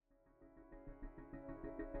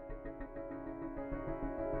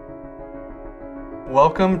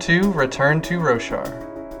Welcome to Return to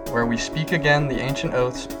Roshar, where we speak again the ancient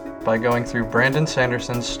oaths by going through Brandon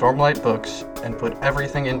Sanderson's Stormlight books and put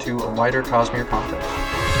everything into a wider Cosmere context.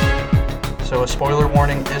 So a spoiler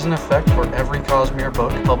warning is in effect for every Cosmere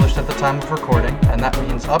book published at the time of recording, and that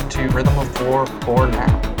means up to Rhythm of War for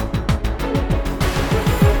now.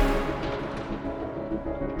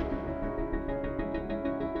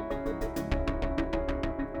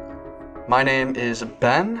 My name is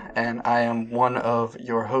Ben, and I am one of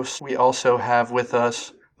your hosts. We also have with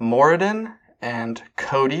us Moradin and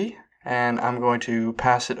Cody, and I'm going to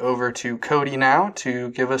pass it over to Cody now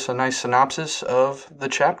to give us a nice synopsis of the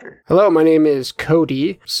chapter. Hello, my name is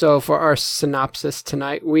Cody. So for our synopsis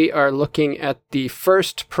tonight, we are looking at the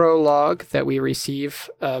first prologue that we receive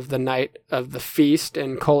of the night of the feast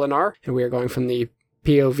in Kholinar, and we are going from the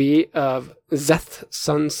POV of Szeth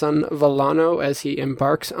Sun Vallano as he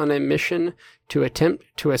embarks on a mission to attempt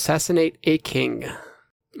to assassinate a king.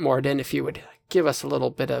 Moradin, if you would give us a little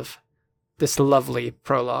bit of this lovely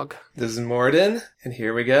prologue. This is Moradin, and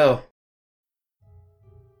here we go.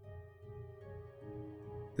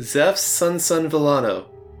 Szeth Sun Vallano,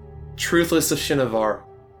 truthless of Shinovar,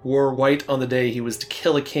 wore white on the day he was to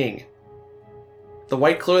kill a king. The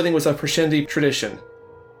white clothing was a Parshendi tradition,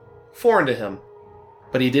 foreign to him,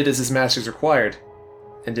 but he did as his masters required,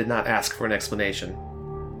 and did not ask for an explanation.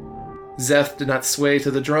 Szeth did not sway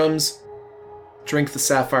to the drums, drink the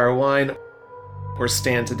sapphire wine, or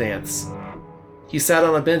stand to dance. He sat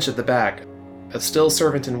on a bench at the back, a still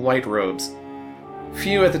servant in white robes.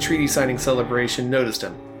 Few at the treaty-signing celebration noticed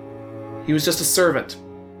him. He was just a servant,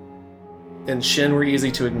 and Shin were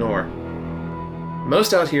easy to ignore.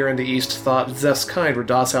 Most out here in the east thought Szeth's kind were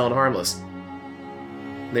docile and harmless.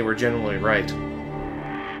 They were generally right.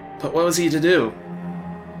 But what was he to do?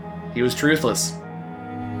 He was truthless.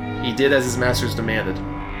 He did as his masters demanded.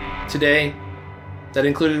 Today, that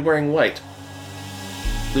included wearing white.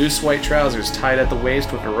 Loose white trousers tied at the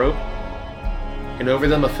waist with a rope, and over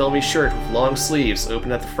them a filmy shirt with long sleeves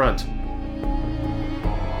open at the front.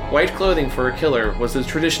 White clothing for a killer was the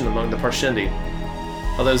tradition among the Parshendi.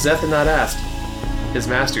 Although Szeth had not asked, his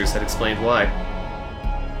masters had explained why.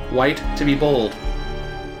 White to be bold.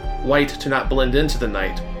 White to not blend into the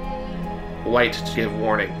night. White to give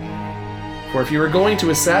warning. For if you were going to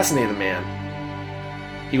assassinate a man,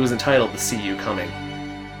 he was entitled to see you coming.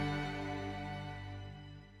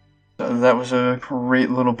 That was a great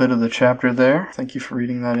little bit of the chapter there. Thank you for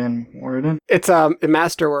reading that in, Moradin. It's a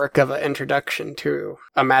masterwork of an introduction to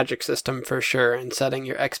a magic system for sure, and setting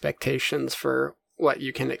your expectations for what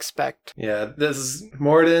you can expect. Yeah, this is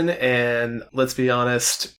Moradin, and let's be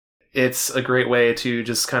honest, it's a great way to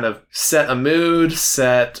just kind of set a mood,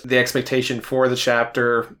 set the expectation for the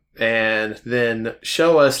chapter, and then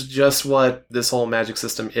show us just what this whole magic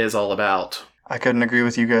system is all about. I couldn't agree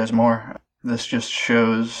with you guys more. This just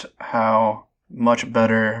shows how much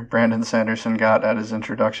better Brandon Sanderson got at his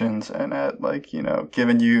introductions and at,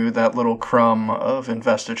 giving you that little crumb of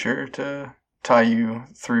investiture to tie you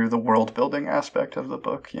through the world-building aspect of the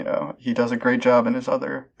book. He does a great job in his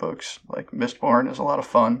other books. Like Mistborn is a lot of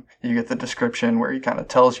fun. You get the description where he kind of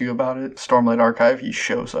tells you about it. Stormlight Archive, he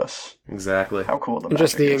shows us exactly how cool the magic magic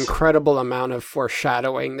is. Just the incredible amount of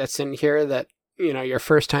foreshadowing that's in here that, your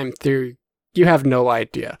first time through, you have no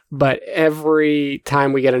idea. But every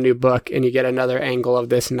time we get a new book and you get another angle of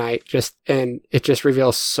this night, it just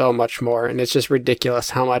reveals so much more. And it's just ridiculous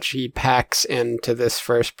how much he packs into this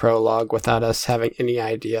first prologue without us having any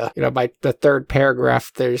idea. By the third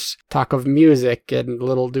paragraph, there's talk of music, and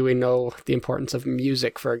little do we know the importance of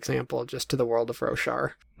music, for example, just to the world of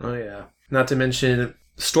Roshar. Oh yeah. Not to mention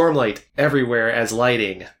Stormlight everywhere as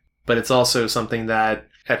lighting, but it's also something that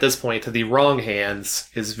at this point, to the wrong hands,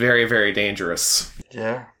 is very, very dangerous.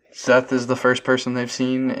 Yeah. Szeth is the first person they've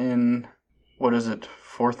seen in,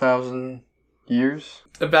 4,000 years?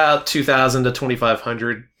 About 2,000 to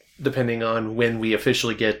 2,500, depending on when we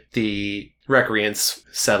officially get the recreants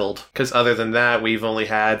settled. Because other than that, we've only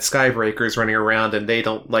had Skybreakers running around, and they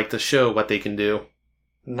don't like to show what they can do.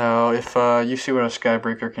 No, if you see what a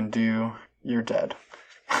Skybreaker can do, you're dead.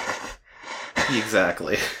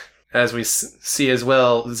 Exactly. As we see as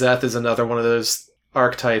well, Szeth is another one of those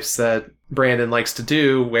archetypes that Brandon likes to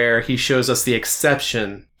do, where he shows us the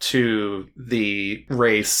exception to the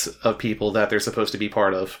race of people that they're supposed to be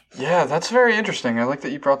part of. Yeah, that's very interesting. I like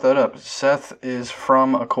that you brought that up. Szeth is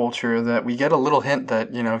from a culture that we get a little hint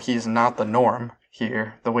that, he's not the norm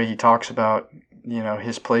here. The way he talks about,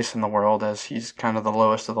 his place in the world, as he's kind of the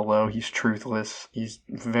lowest of the low. He's truthless. He's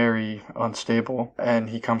very unstable. And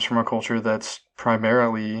he comes from a culture that's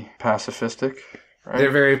primarily pacifistic. right?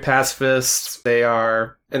 They're very pacifist. They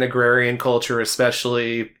are an agrarian culture,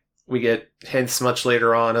 especially. We get hints much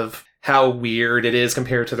later on of how weird it is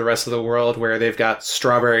compared to the rest of the world, where they've got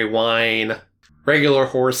strawberry wine, regular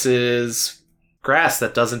horses, grass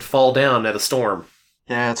that doesn't fall down at a storm.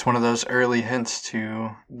 Yeah, it's one of those early hints to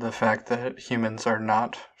the fact that humans are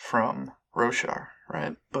not from Roshar,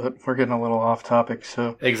 right? But we're getting a little off topic,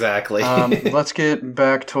 so... Exactly. Let's get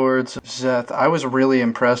back towards Szeth. I was really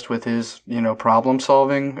impressed with his,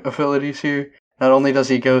 problem-solving abilities here. Not only does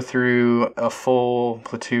he go through a full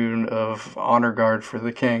platoon of honor guard for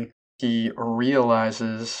the king, he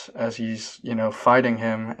realizes as he's, fighting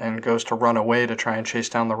him and goes to run away to try and chase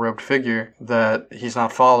down the robed figure that he's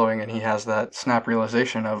not following, and he has that snap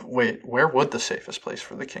realization of, wait, where would the safest place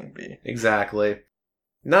for the king be? Exactly.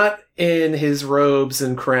 Not in his robes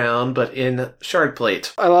and crown, but in shard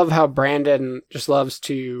plate. I love how Brandon just loves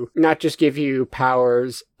to not just give you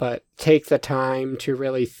powers, but take the time to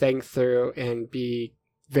really think through and be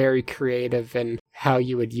very creative in how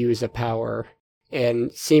you would use a power.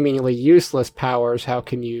 And seemingly useless powers, how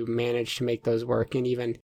can you manage to make those work? And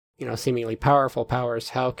even, seemingly powerful powers,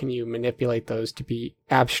 how can you manipulate those to be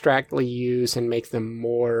abstractly used and make them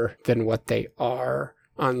more than what they are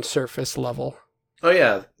on surface level? Oh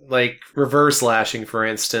yeah, like reverse lashing, for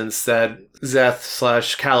instance, that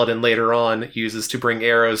Szeth/Kaladin later on uses to bring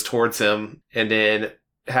arrows towards him and then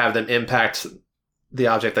have them impact the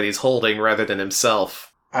object that he's holding rather than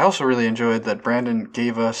himself. I also really enjoyed that Brandon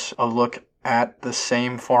gave us a look at the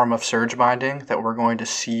same form of surge binding that we're going to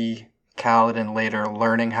see Kaladin later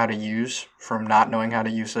learning how to use from not knowing how to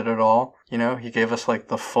use it at all. He gave us like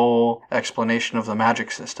the full explanation of the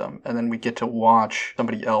magic system, and then we get to watch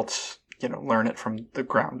somebody else learn it from the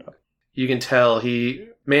ground up. You can tell he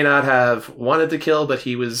may not have wanted to kill, but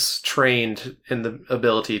he was trained in the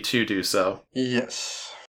ability to do so.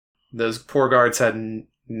 Yes. Those poor guards had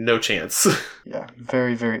no chance. Yeah,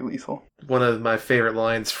 very, very lethal. One of my favorite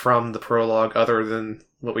lines from the prologue, other than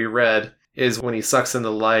what we read, is when he sucks in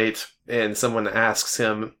the light and someone asks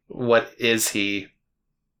him, "What is he?"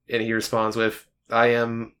 And he responds with, "I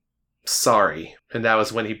am sorry." And that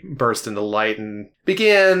was when he burst into light and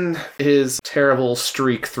began his terrible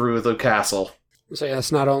streak through the castle. So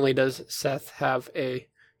yes, not only does Szeth have a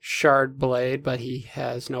shard blade, but he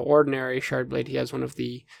has no ordinary shard blade. He has one of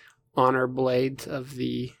the honor blades of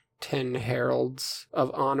the 10 Heralds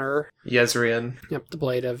of Honor. Jezrien. Yep, the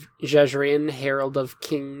blade of Jezrien, Herald of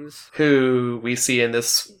Kings. Who we see in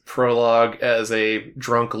this prologue as a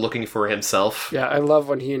drunk looking for himself. Yeah, I love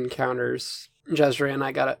when he encounters Jezrien.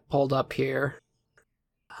 I got it pulled up here.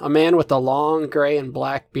 A man with a long gray and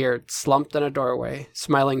black beard slumped in a doorway,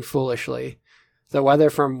 smiling foolishly. Though whether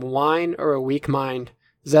from wine or a weak mind,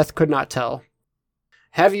 Szeth could not tell.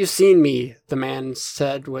 "Have you seen me?" the man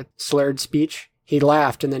said with slurred speech. He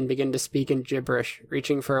laughed and then began to speak in gibberish,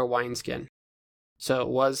 reaching for a wineskin. So it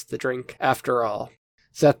was the drink after all.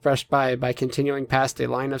 Szeth brushed by continuing past a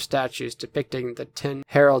line of statues depicting the 10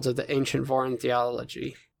 heralds of the ancient Vorin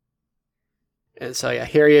theology. And so, yeah,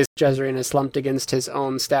 here he is. Jezrien is slumped against his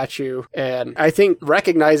own statue, and I think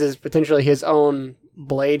recognizes potentially his own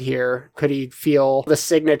blade here. Could he feel the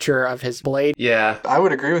signature of his blade? Yeah. I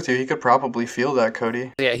would agree with you. He could probably feel that,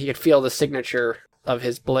 Cody. Yeah, he could feel the signature of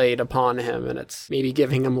his blade upon him, and it's maybe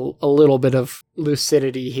giving him a little bit of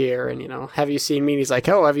lucidity here. And, have you seen me? And he's like,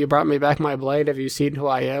 "Oh, have you brought me back my blade? Have you seen who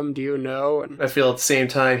I am? Do you know?" And I feel at the same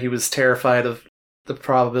time he was terrified of the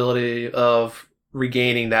probability of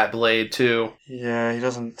regaining that blade too. Yeah, he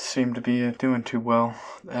doesn't seem to be doing too well.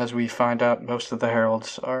 As we find out, most of the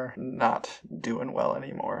heralds are not doing well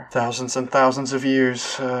anymore. Thousands and thousands of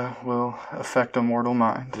years will affect a mortal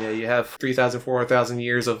mind. Yeah, you have 3,000, 4,000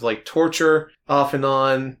 years of torture off and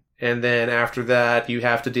on, and then after that you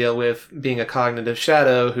have to deal with being a cognitive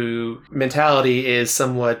shadow who mentality is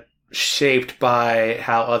somewhat shaped by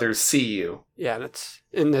how others see you. Yeah, and it's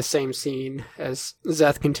in the same scene as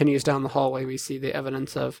Szeth continues down the hallway. We see the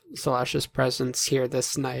evidence of Salash's presence here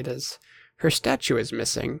this night as her statue is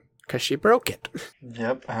missing because she broke it.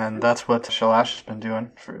 Yep, and that's what Shalash has been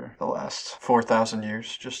doing for the last 4,000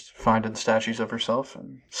 years, just finding statues of herself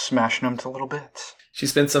and smashing them to little bits. She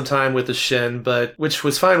spent some time with the Shin, which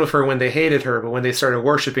was fine with her when they hated her, but when they started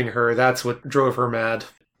worshipping her, that's what drove her mad.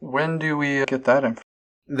 When do we get that info?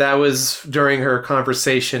 That was during her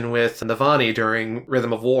conversation with Navani during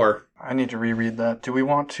Rhythm of War. I need to reread that. Do we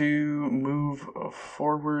want to move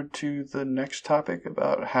forward to the next topic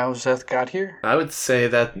about how Szeth got here? I would say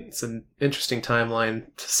that's an interesting timeline,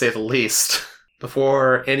 to say the least.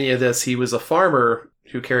 Before any of this, he was a farmer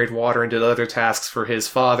who carried water and did other tasks for his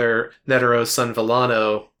father, Netero's son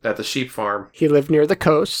Villano, at the sheep farm. He lived near the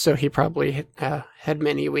coast, so he probably had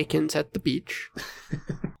many weekends at the beach.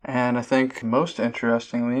 And I think most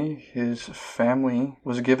interestingly, his family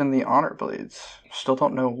was given the honor blades. Still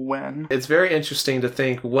don't know when. It's very interesting to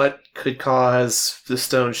think what could cause the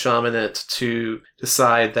Stone Shamanate to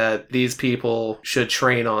decide that these people should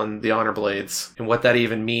train on the honor blades and what that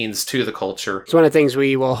even means to the culture. So one of the things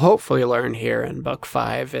we will hopefully learn here in Book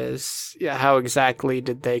 5 is how exactly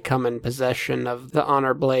did they come in possession of the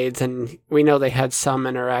honor blades, and we know they had some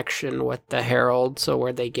interaction with the heralds, so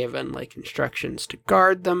were they given like instructions to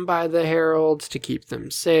guard them by the heralds, to keep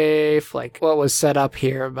them safe, like what was set up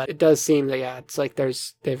here? But it does seem that it's like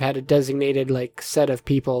they've had a designated like set of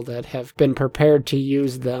people that have been prepared to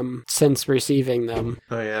use them since receiving them.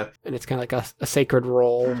 Oh yeah. And it's kind of like a sacred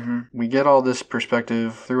role. Mm-hmm. We get all this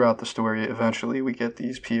perspective throughout the story. Eventually we get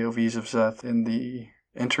these POVs of Szeth in the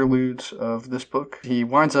interludes of this book. He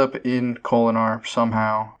winds up in Kholinar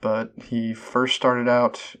somehow, but he first started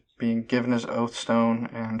out being given his Oath Stone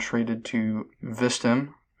and traded to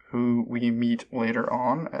Vistim, who we meet later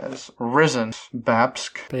on as Risen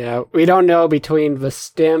Babsk. But yeah, we don't know between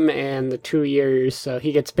Vistim and the 2 years, so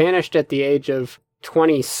he gets banished at the age of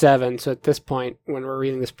 27. So at this point, when we're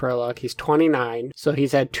reading this prologue, he's 29. So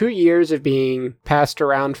he's had 2 years of being passed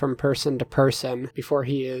around from person to person before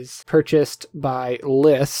he is purchased by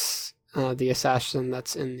Lys, the assassin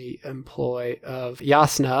that's in the employ of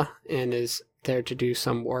Yasna, and is there to do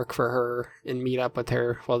some work for her and meet up with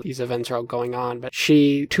her while these events are all going on. But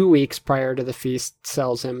she, 2 weeks prior to the feast,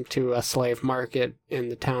 sells him to a slave market in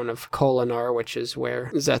the town of Kholinar, which is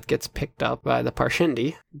where Szeth gets picked up by the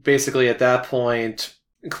Parshendi. Basically, at that point,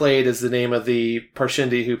 Clade is the name of the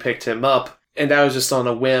Parshendi who picked him up. And that was just on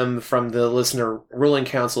a whim from the listener ruling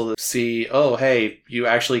council to see, oh, hey, you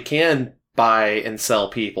actually can buy and sell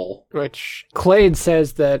people. Which Clade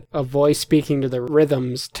says that a voice speaking to the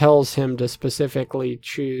rhythms tells him to specifically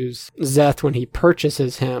choose Szeth when he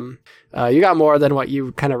purchases him. You got more than what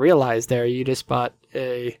you kind of realized there. You just bought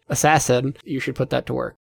a assassin. You should put that to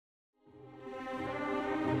work.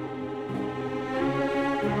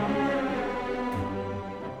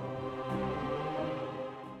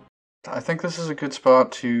 I think this is a good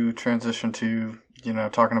spot to transition to,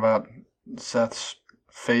 talking about Szeth's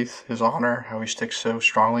faith, his honor, how he sticks so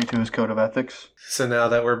strongly to his code of ethics. So now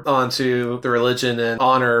that we're on to the religion and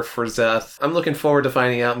honor for Szeth, I'm looking forward to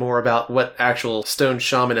finding out more about what actual stone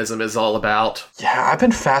shamanism is all about. Yeah, I've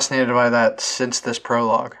been fascinated by that since this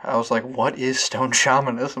prologue. I was like, what is stone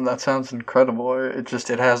shamanism? That sounds incredible. It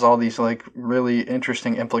has all these like really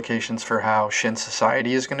interesting implications for how Shin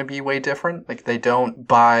society is going to be way different. Like they don't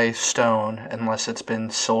buy stone unless it's been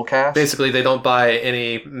soul cast. Basically, they don't buy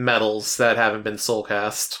any metals that haven't been soul cast.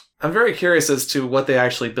 I'm very curious as to what they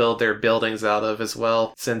actually build their buildings out of as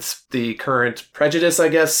well, since the current prejudice, I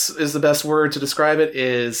guess is the best word to describe it,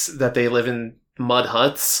 is that they live in mud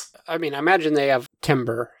huts. I mean, I imagine they have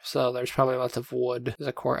timber, so there's probably lots of wood as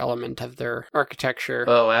a core element of their architecture.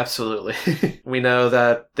 Oh, absolutely. We know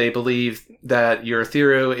that they believe that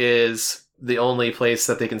Urithiru is the only place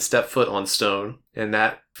that they can step foot on stone, and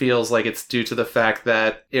that feels like it's due to the fact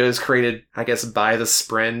that it was created, I guess, by the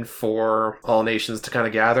Spren for all nations to kind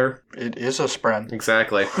of gather. It is a Spren.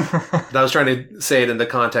 Exactly. I was trying to say it in the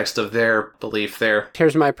context of their belief there.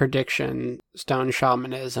 Here's my prediction. Stone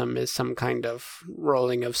shamanism is some kind of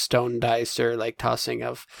rolling of stone dice or like tossing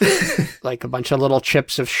of like a bunch of little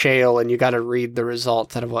chips of shale, and you got to read the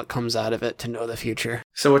result out of what comes out of it to know the future.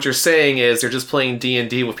 So what you're saying is they're just playing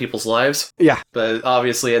D&D with people's lives? Yeah. But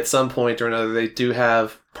obviously at some point or another they do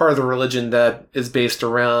have part of the religion that is based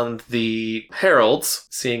around the heralds,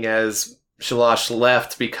 seeing as Shalash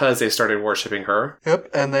left because they started worshipping her. Yep,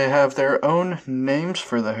 and they have their own names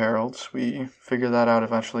for the heralds. We figure that out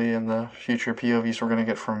eventually in the future POVs we're going to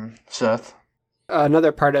get from Szeth.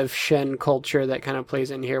 Another part of Shen culture that kind of plays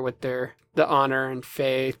in here with the honor and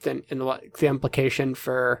faith and what the implication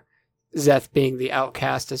for Szeth being the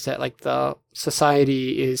outcast is that like the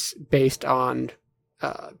society is based on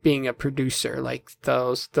being a producer. Like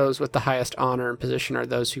those with the highest honor and position are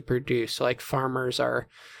those who produce. So like farmers are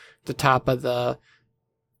the top of the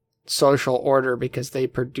social order because they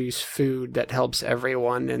produce food that helps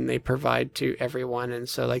everyone and they provide to everyone. And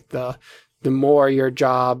so like the more your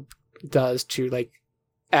job does to like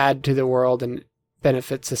add to the world and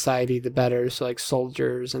benefit society, the better. So like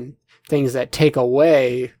soldiers and things that take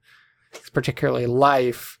away, particularly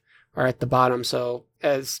life, are at the bottom. So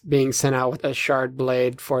as being sent out with a shard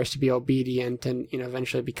blade, forced to be obedient and,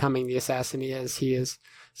 eventually becoming the assassin he is,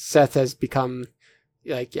 Szeth has become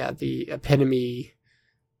the epitome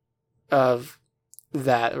of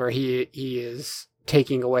that where he is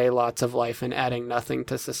taking away lots of life and adding nothing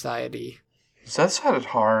to society. That sounded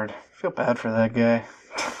hard. I feel bad for that guy.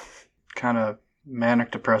 Kind of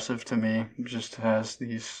manic depressive to me. Just has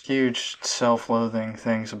these huge self-loathing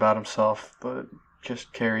things about himself, but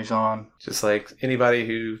just carries on. Just like anybody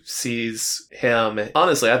who sees him,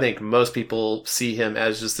 honestly, I think most people see him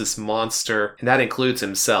as just this monster, and that includes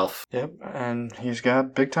himself. Yep, and he's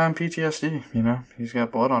got big-time PTSD, you know? He's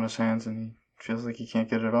got blood on his hands, and he feels like he can't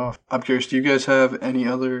get it off. I'm curious, do you guys have any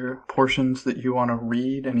other portions that you want to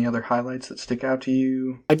read? Any other highlights that stick out to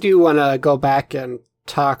you? I do want to go back and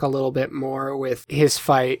talk a little bit more with his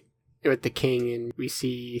fight with the king, and we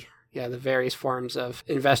see the various forms of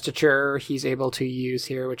investiture he's able to use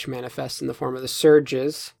here, which manifests in the form of the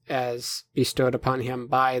surges as bestowed upon him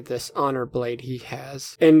by this honor blade he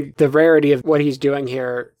has. And the rarity of what he's doing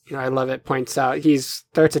here, I love it, points out he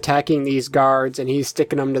starts attacking these guards and he's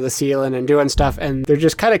sticking them to the ceiling and doing stuff, and they're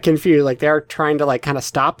just kind of confused. Like, they're trying to kind of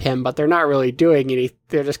stop him, but they're not really doing it.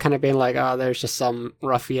 They're just kind of being like, oh, there's just some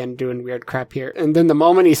ruffian doing weird crap here. And then the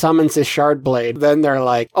moment he summons his shard blade, then they're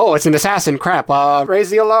like, oh, it's an assassin, crap, raise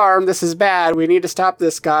the alarm, this is bad, we need to stop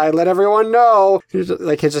this guy, let everyone know. His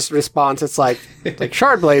just response, it's like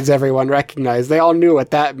shard blades, everyone recognized. They all knew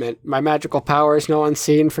what that meant. My magical powers no one's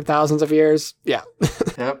seen for thousands of years. Yeah.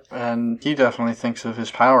 Yep, and he definitely thinks of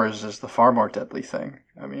his powers as the far more deadly thing.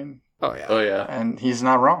 I mean... Oh, yeah. And he's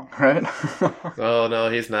not wrong, right? Oh, no,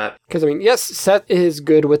 he's not. Because, yes, Seth is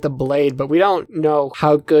good with the blade, but we don't know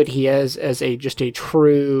how good he is as just a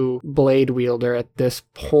true blade wielder at this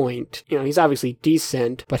point. He's obviously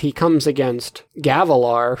decent, but he comes against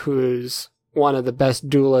Gavilar, who's one of the best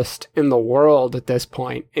duelists in the world at this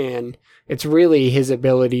point, and it's really his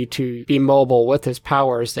ability to be mobile with his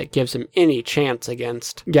powers that gives him any chance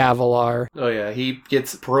against Gavilar. Oh yeah, he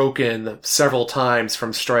gets broken several times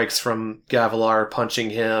from strikes from Gavilar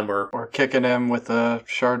punching him or kicking him with a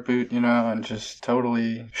shard boot, and just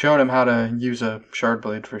totally showing him how to use a shard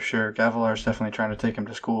blade for sure. Gavilar's definitely trying to take him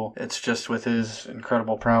to school. It's just with his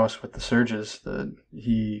incredible prowess with the surges that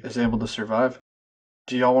he is able to survive.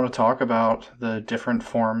 Do y'all want to talk about the different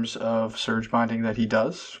forms of surge binding that he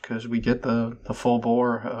does? Because we get the full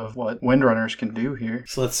bore of what Windrunners can do here.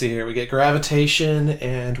 So let's see here. We get gravitation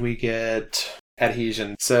and we get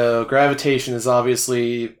adhesion. So gravitation is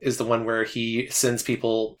the one where he sends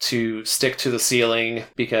people to stick to the ceiling,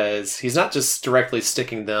 because he's not just directly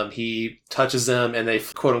sticking them, he touches them and they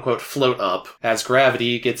quote unquote float up as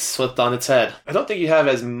gravity gets flipped on its head. I don't think you have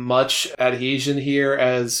as much adhesion here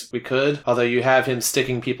as we could, although you have him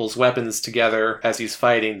sticking people's weapons together as he's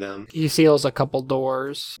fighting them. He seals a couple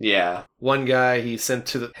doors. Yeah. One guy he sent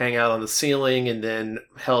to hang out on the ceiling and then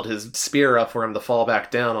held his spear up for him to fall back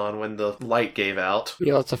down on when the light gave out.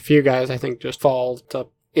 It's a few guys I think just fall to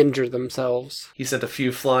injure themselves. He sent a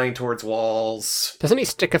few flying towards walls. Doesn't he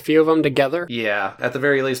stick a few of them together? Yeah. At the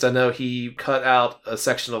very least, I know he cut out a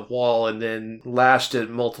section of wall and then lashed it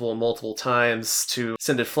multiple times to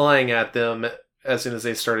send it flying at them as soon as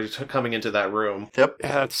they started coming into that room. Yep.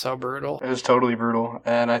 Yeah, that's so brutal. It was totally brutal.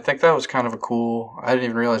 And I think that was kind of I didn't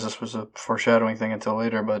even realize this was a foreshadowing thing until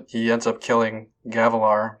later, but he ends up killing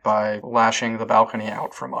Gavilar by lashing the balcony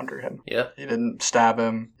out from under him. Yep. He didn't stab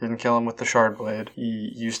him, didn't kill him with the shard blade.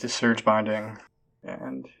 He used his surge binding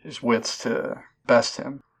and his wits to best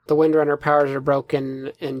him. The Windrunner powers are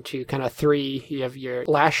broken into kind of three. You have your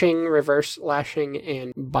lashing, reverse lashing,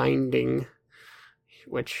 and binding,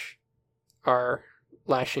 which are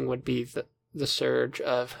lashing would be the surge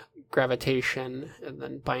of gravitation, and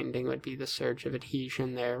then binding would be the surge of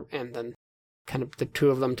adhesion there, and then kind of the two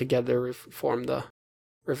of them together form the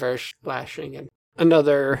reverse lashing. And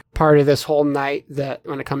another part of this whole night that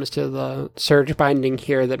when it comes to the surge binding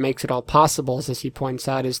here that makes it all possible, as he points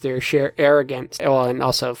out, is their sheer arrogance. Well, and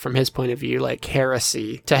also from his point of view,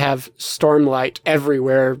 heresy. To have stormlight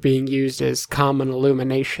everywhere being used as common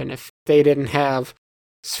illumination. If they didn't have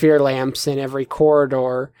sphere lamps in every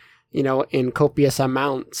corridor, in copious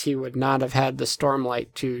amounts, he would not have had the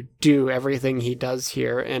stormlight to do everything he does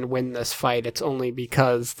here and win this fight. It's only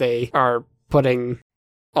because they are putting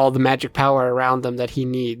all the magic power around them that he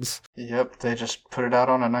needs. Yep, they just put it out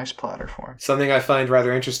on a nice platter for him. Something I find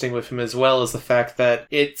rather interesting with him as well is the fact that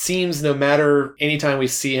it seems no matter anytime we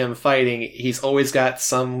see him fighting, he's always got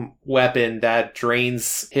some weapon that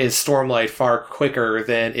drains his stormlight far quicker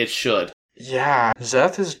than it should. Yeah,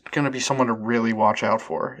 Szeth is going to be someone to really watch out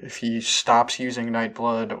for. If he stops using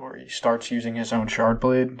Nightblood or he starts using his own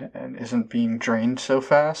Shardblade and isn't being drained so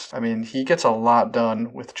fast, he gets a lot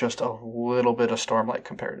done with just a little bit of Stormlight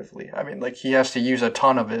comparatively. He has to use a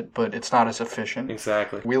ton of it, but it's not as efficient.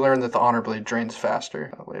 Exactly. We learn that the Honor Blade drains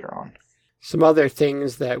faster later on. Some other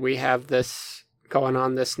things that we have this going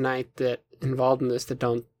on this night that involved in this that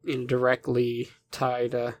don't directly tie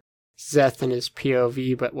to Szeth and his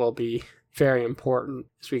POV, but will be very important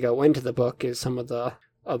as we go into the book, is some of the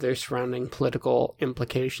other surrounding political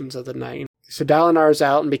implications of the night. So Dalinar's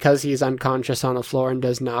out, and because he's unconscious on the floor and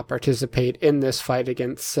does not participate in this fight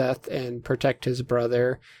against Szeth and protect his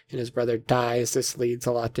brother, and his brother dies, this leads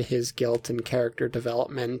a lot to his guilt and character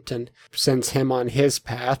development and sends him on his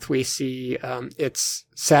path. We see it's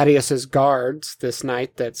Sadeas's guards this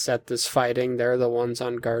night that Szeth is fighting. They're the ones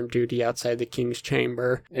on guard duty outside the king's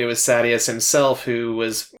chamber. It was Sadeas himself who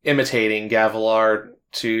was imitating Gavilar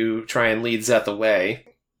to try and lead Szeth away.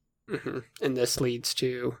 Mm-hmm. And this leads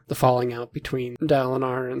to the falling out between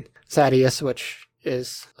Dalinar and Sadeas, which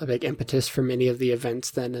is a big impetus for many of the events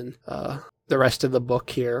then in the rest of the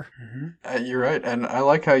book here. Mm-hmm. You're right, and I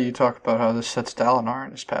like how you talk about how this sets Dalinar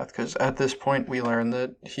in his path, because at this point we learn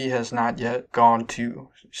that he has not yet gone to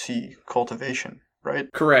see cultivation.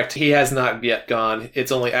 Right? Correct. He has not yet gone.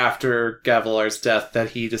 It's only after Gavilar's death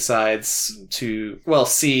that he decides to,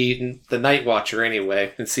 see the Night Watcher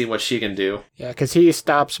anyway, and see what she can do. Yeah, because he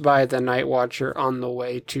stops by the Night Watcher on the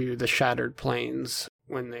way to the Shattered Plains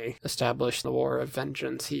when they establish the War of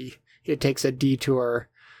Vengeance. He takes a detour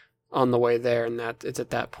on the way there, and it's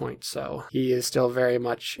at that point. So he is still very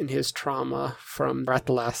much in his trauma from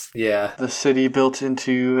Rathalas. Yeah. The city built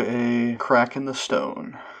into a crack in the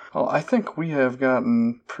stone. Well, I think we have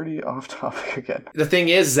gotten pretty off topic again. The thing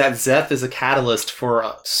is that Szeth is a catalyst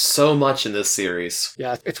for so much in this series.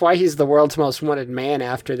 Yeah, it's why he's the world's most wanted man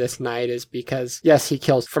after this night, is because, yes, he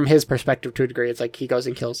kills, from his perspective to a degree, it's like he goes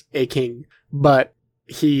and kills a king, but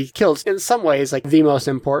he kills, in some ways, like the most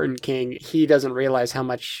important king. He doesn't realize how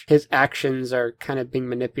much his actions are kind of being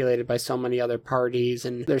manipulated by so many other parties,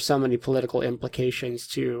 and there's so many political implications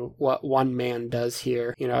to what one man does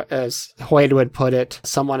here. As Hoyd would put it,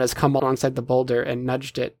 someone has come alongside the boulder and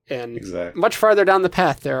nudged it, and much farther down the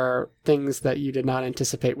path, there are things that you did not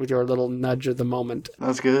anticipate with your little nudge of the moment.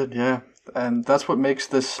 That's good, yeah. And that's what makes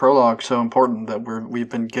this prologue so important, that we've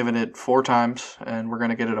been given it 4 times, and we're going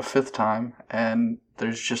to get it a 5th time, and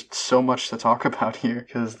there's just so much to talk about here,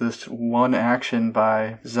 because this one action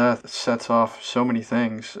by Szeth sets off so many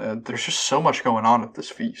things. There's just so much going on at this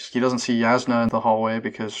feast. He doesn't see Jasnah in the hallway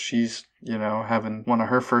because she's, having one of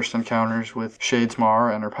her first encounters with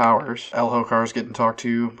Shadesmar and her powers. Elhokar's getting talked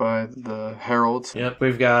to by the heralds. Yep,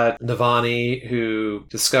 we've got Navani, who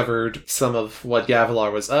discovered some of what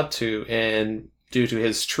Gavilar was up to, and due to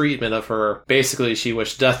his treatment of her, basically she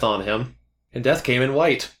wished death on him. And death came in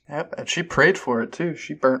white. Yep, and she prayed for it, too.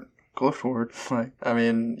 She burnt Glyfford.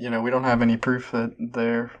 We don't have any proof that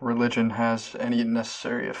their religion has any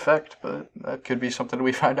necessary effect, but that could be something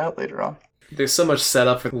we find out later on. There's so much set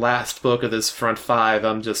up for the last book of this front 5.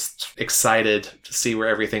 I'm just excited to see where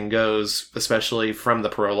everything goes, especially from the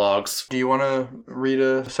prologues. Do you want to read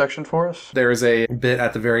a section for us? There is a bit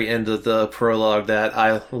at the very end of the prologue that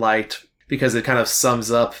I liked, because it kind of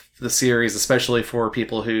sums up the series, especially for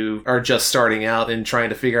people who are just starting out and trying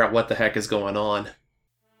to figure out what the heck is going on.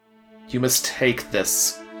 You must take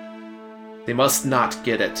this. They must not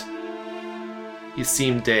get it. He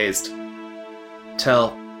seemed dazed.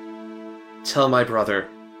 Tell my brother.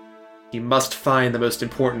 He must find the most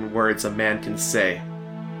important words a man can say.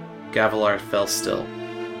 Gavilar fell still.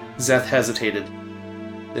 Szeth hesitated,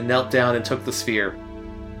 then knelt down and took the sphere.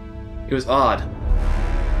 It was odd,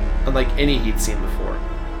 unlike any he'd seen before.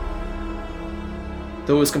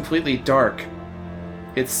 Though it was completely dark,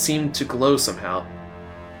 it seemed to glow somehow,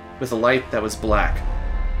 with a light that was black.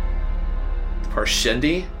 The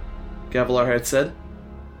Parshendi? Gavilar had said.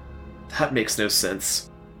 That makes no sense.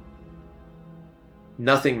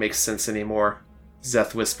 Nothing makes sense anymore,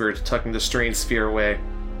 Szeth whispered, tucking the strange sphere away.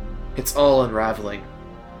 It's all unraveling.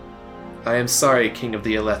 I am sorry, King of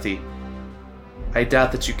the Alethi. I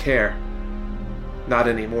doubt that you care. Not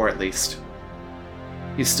anymore, at least.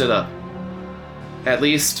 He stood up. At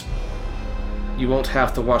least, you won't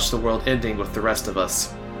have to watch the world ending with the rest of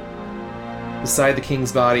us. Beside the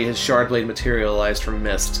king's body, his shard blade materialized from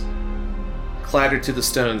mist. Clattered to the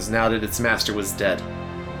stones now that its master was dead.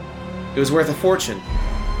 It was worth a fortune.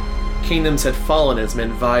 Kingdoms had fallen as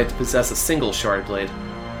men vied to possess a single shard blade.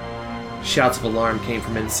 Shouts of alarm came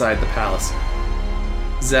from inside the palace.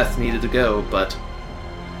 Szeth needed to go, but...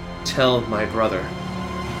 Tell my brother.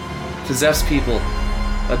 To Szeth's people,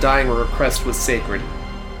 a dying request was sacred.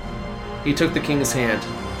 He took the king's hand,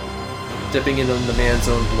 dipping it in the man's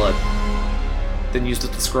own blood, then used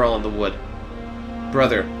it to scrawl on the wood.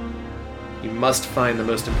 Brother, you must find the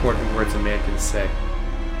most important words a man can say.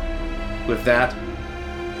 With that,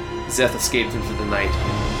 Szeth escaped into the night.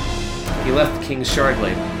 He left the king's shard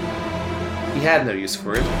blade. He had no use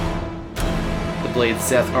for it. The blade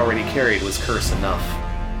Szeth already carried was curse enough.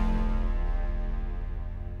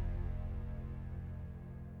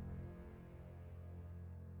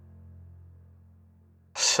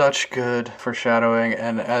 Such good foreshadowing,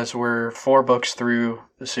 and as we're 4 books through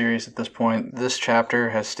the series at this point, this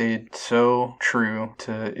chapter has stayed so true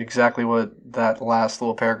to exactly what that last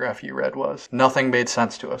little paragraph you read was. Nothing made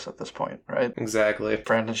sense to us at this point, right? Exactly.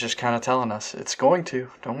 Brandon's just kind of telling us, it's going to.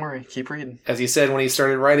 Don't worry, keep reading. As he said when he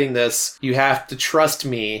started writing this, you have to trust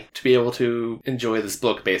me to be able to enjoy this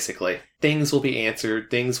book, basically. Things will be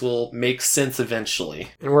answered, things will make sense eventually.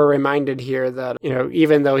 And we're reminded here that,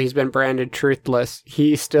 even though he's been branded truthless,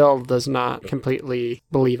 he still does not completely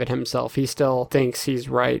believe it himself. He still thinks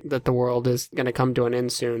he's right, that the world is going to come to an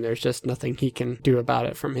end soon. There's just nothing he can do about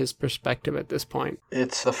it from his perspective at this point.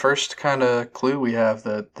 It's the first kind of clue we have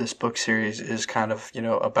that this book series is kind of,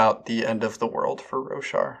 about the end of the world for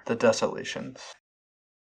Roshar, the desolations.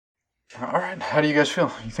 All right, how do you guys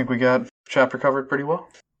feel? You think we got chapter covered pretty well?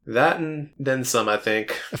 That and then some, I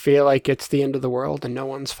think. I feel like it's the end of the world and no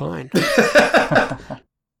one's fine.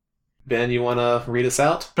 Ben, you want to read us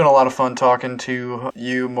out? It's been a lot of fun talking to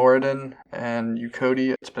you, Moradin, and you, Cody.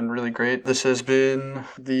 It's been really great. This has been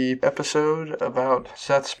the episode about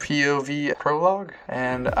Szeth's POV prologue,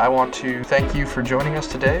 and I want to thank you for joining us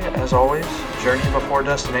today. As always, journey before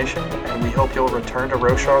destination, and we hope you'll return to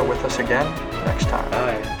Roshar with us again next time.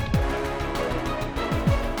 Bye.